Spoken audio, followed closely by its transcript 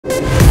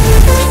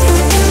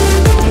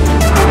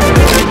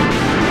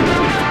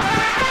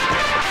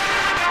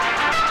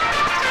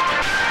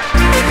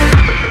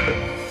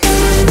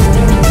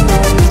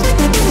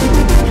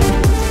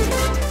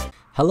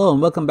Hello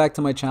and welcome back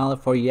to my channel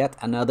for yet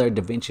another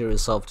Davinci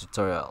Resolve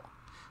tutorial.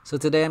 So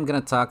today I'm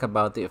going to talk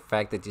about the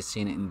effect that you've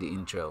seen in the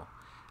intro.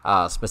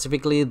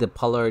 Specifically the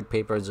Polaroid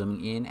paper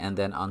zooming in and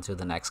then onto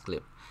the next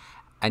clip.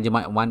 And you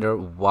might wonder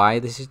why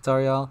this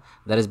tutorial.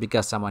 That is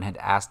because someone had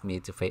asked me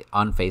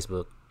on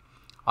Facebook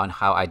on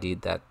how I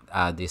did that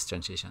this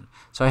transition.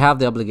 So I have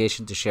the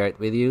obligation to share it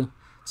with you.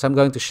 So I'm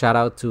going to shout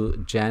out to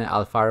Jen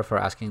Alfaro for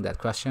asking that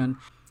question.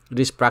 It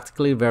is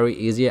practically very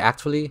easy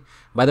actually.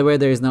 By the way,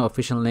 there is no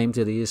official name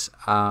to this,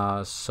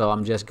 so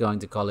I'm just going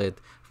to call it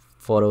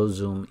photo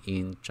zoom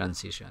in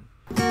transition.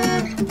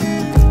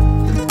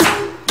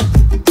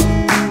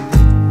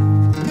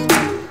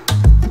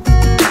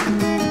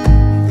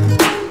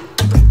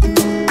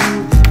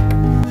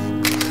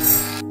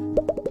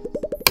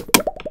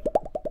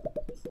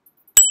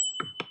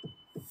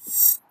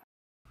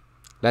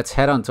 Let's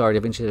head on to our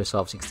Davinci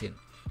Resolve 16.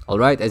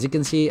 Alright, as you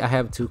can see, I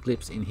have two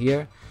clips in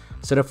here.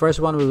 So the first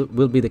one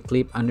will be the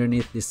clip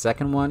underneath the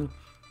second one.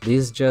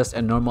 This is just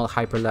a normal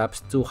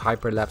hyperlapse, two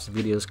hyperlapse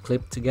videos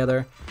clipped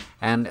together.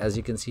 And as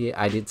you can see,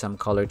 I did some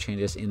color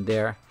changes in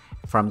there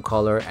from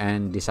color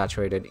and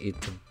desaturated it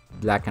to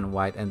black and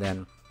white and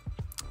then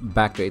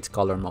back to its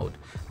color mode.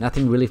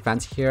 Nothing really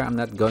fancy here. I'm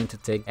not going to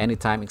take any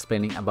time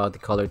explaining about the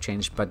color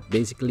change, but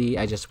basically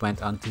I just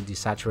went on to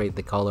desaturate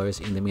the colors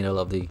in the middle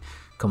of the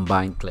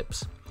combined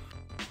clips.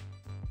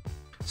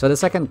 So the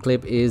second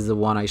clip is the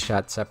one I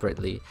shot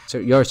separately. So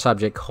your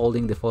subject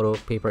holding the photo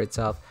paper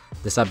itself,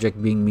 the subject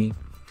being me.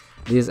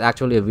 This is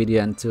actually a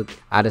video and took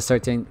at a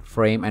certain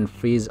frame and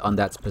freeze on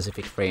that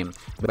specific frame.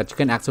 But you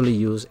can actually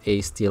use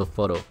a still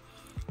photo.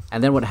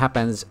 And then what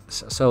happens,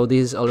 so this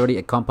is already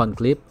a compound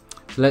clip.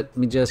 Let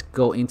me just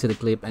go into the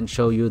clip and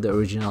show you the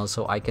original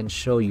so I can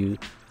show you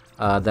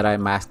that I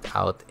masked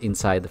out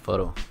inside the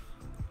photo.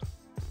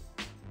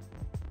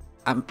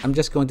 I'm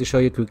just going to show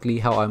you quickly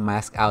how I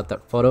mask out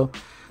that photo.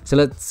 So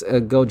let's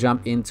go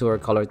jump into our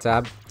color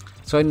tab.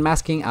 So in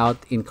masking out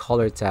in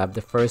color tab,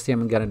 the first thing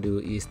I'm gonna do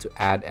is to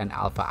add an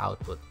alpha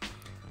output.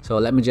 So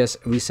let me just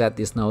reset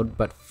this node,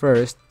 but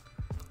first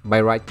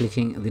by right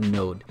clicking the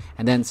node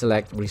and then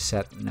select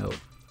reset node.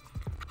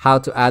 How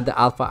to add the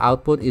alpha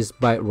output is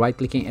by right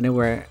clicking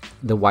anywhere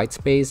the white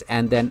space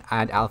and then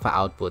add alpha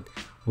output.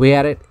 We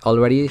had it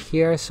already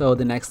here, so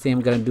the next thing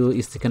I'm gonna do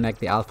is to connect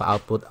the alpha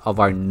output of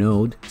our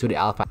node to the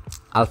alpha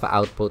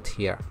output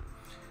here.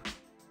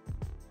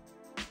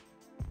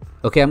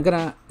 Okay, I'm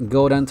gonna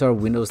go down to our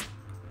windows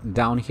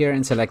down here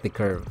and select the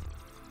curve.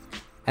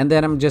 And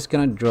then I'm just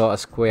gonna draw a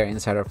square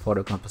inside our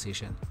photo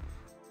composition.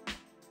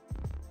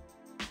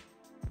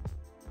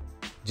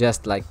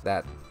 Just like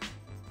that.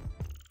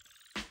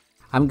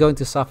 I'm going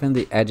to soften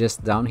the edges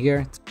down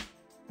here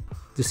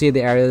to see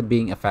the area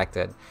being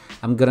affected.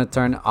 I'm gonna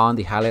turn on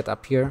the highlight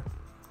up here.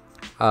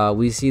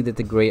 We see that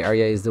the gray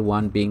area is the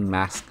one being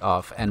masked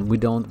off and we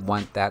don't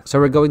want that. So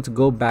we're going to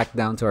go back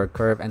down to our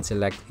curve and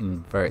select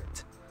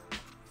invert.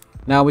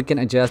 Now we can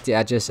adjust the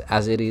edges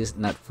as it is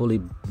not fully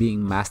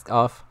being masked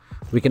off.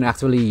 We can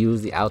actually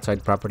use the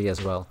outside property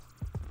as well.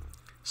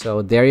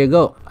 So there you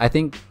go. I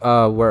think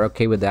we're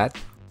okay with that.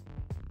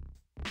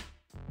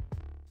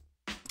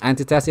 And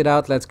to test it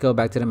out, let's go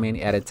back to the main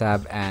edit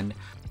tab and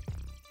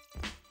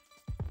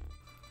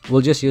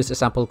we'll just use a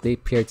sample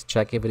clip here to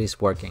check if it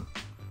is working.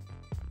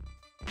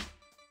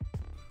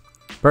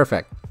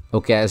 Perfect.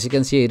 Okay, as you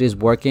can see, it is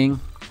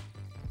working.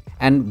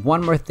 And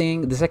one more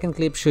thing, the second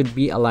clip should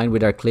be aligned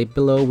with our clip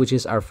below, which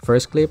is our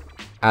first clip.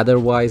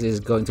 Otherwise,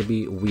 it's going to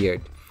be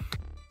weird.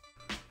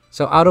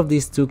 So out of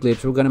these two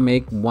clips, we're going to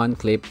make one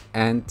clip.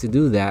 And to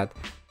do that,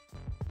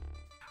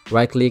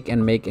 right click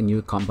and make a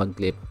new compound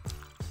clip.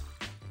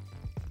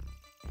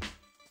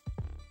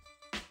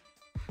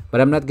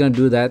 But I'm not going to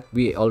do that.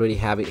 We already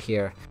have it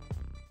here.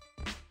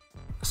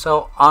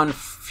 So on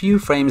few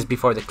frames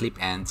before the clip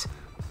ends,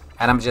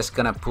 and I'm just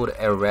going to put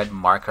a red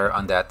marker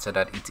on that so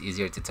that it's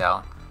easier to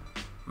tell.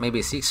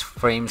 Maybe 6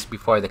 frames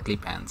before the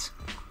clip ends.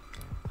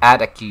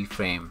 Add a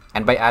keyframe,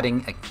 and by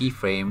adding a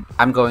keyframe,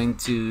 I'm going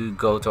to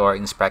go to our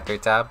inspector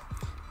tab,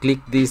 click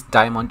this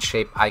diamond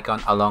shaped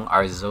icon along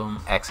our zoom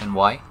X and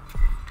Y.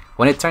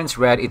 When it turns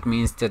red, it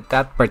means that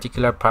that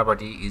particular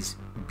property is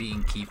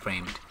being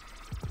keyframed.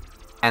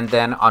 And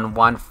then on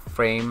one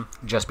frame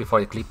just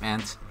before the clip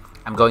ends,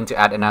 I'm going to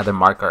add another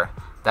marker.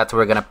 That's where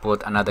we're gonna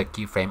put another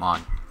keyframe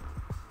on.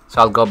 So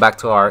I'll go back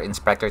to our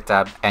inspector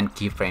tab and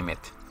keyframe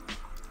it.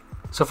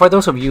 So for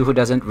those of you who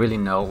doesn't really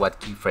know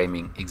what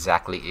keyframing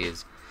exactly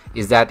is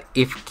that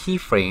if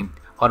keyframed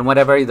on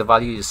whatever the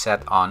value you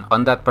set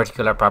on that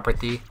particular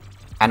property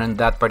and on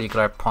that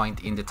particular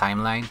point in the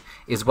timeline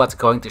is what's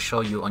going to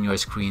show you on your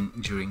screen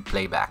during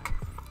playback.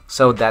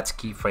 So that's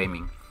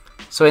keyframing.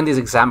 So in this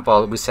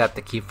example, we set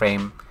the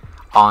keyframe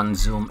on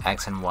zoom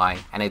X and Y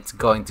and it's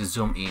going to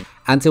zoom in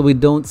until we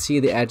don't see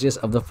the edges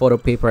of the photo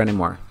paper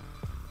anymore.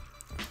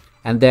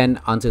 And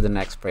then onto the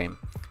next frame.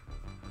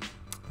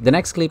 The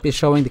next clip is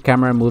showing the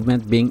camera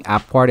movement being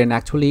upward, and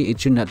actually it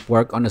should not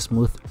work on a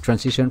smooth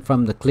transition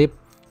from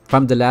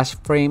the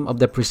last frame of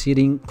the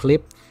preceding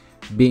clip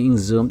being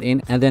zoomed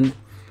in and then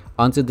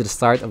onto the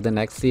start of the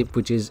next clip,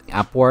 which is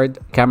upward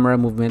camera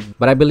movement,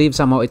 but I believe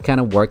somehow it kind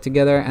of worked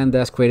together and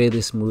thus created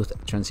this smooth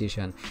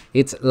transition.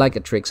 It's like a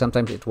trick.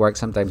 Sometimes it works,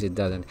 sometimes it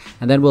doesn't.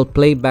 And then we'll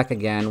play back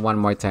again one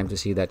more time to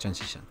see that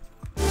transition.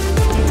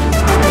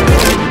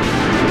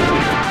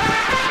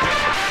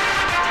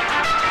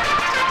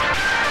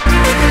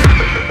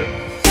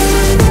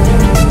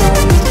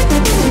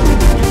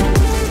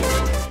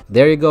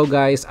 There you go,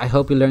 guys. I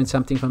hope you learned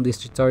something from this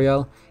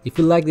tutorial. If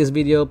you like this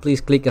video, please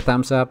click a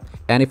thumbs up,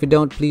 and if you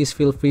don't, please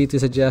feel free to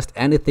suggest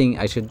anything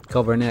I should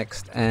cover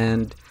next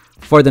and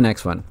for the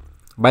next one.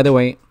 By the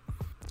way,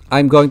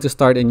 I'm going to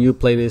start a new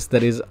playlist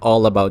that is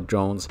all about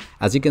drones.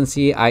 As you can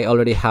see, I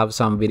already have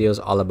some videos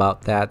all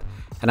about that,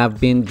 and I've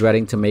been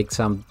dreading to make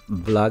some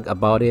vlog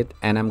about it,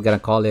 and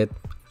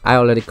I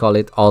already call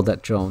it All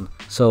That Drone.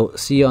 So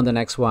see you on the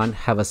next one.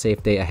 Have a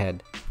safe day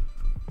ahead.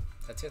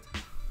 That's it.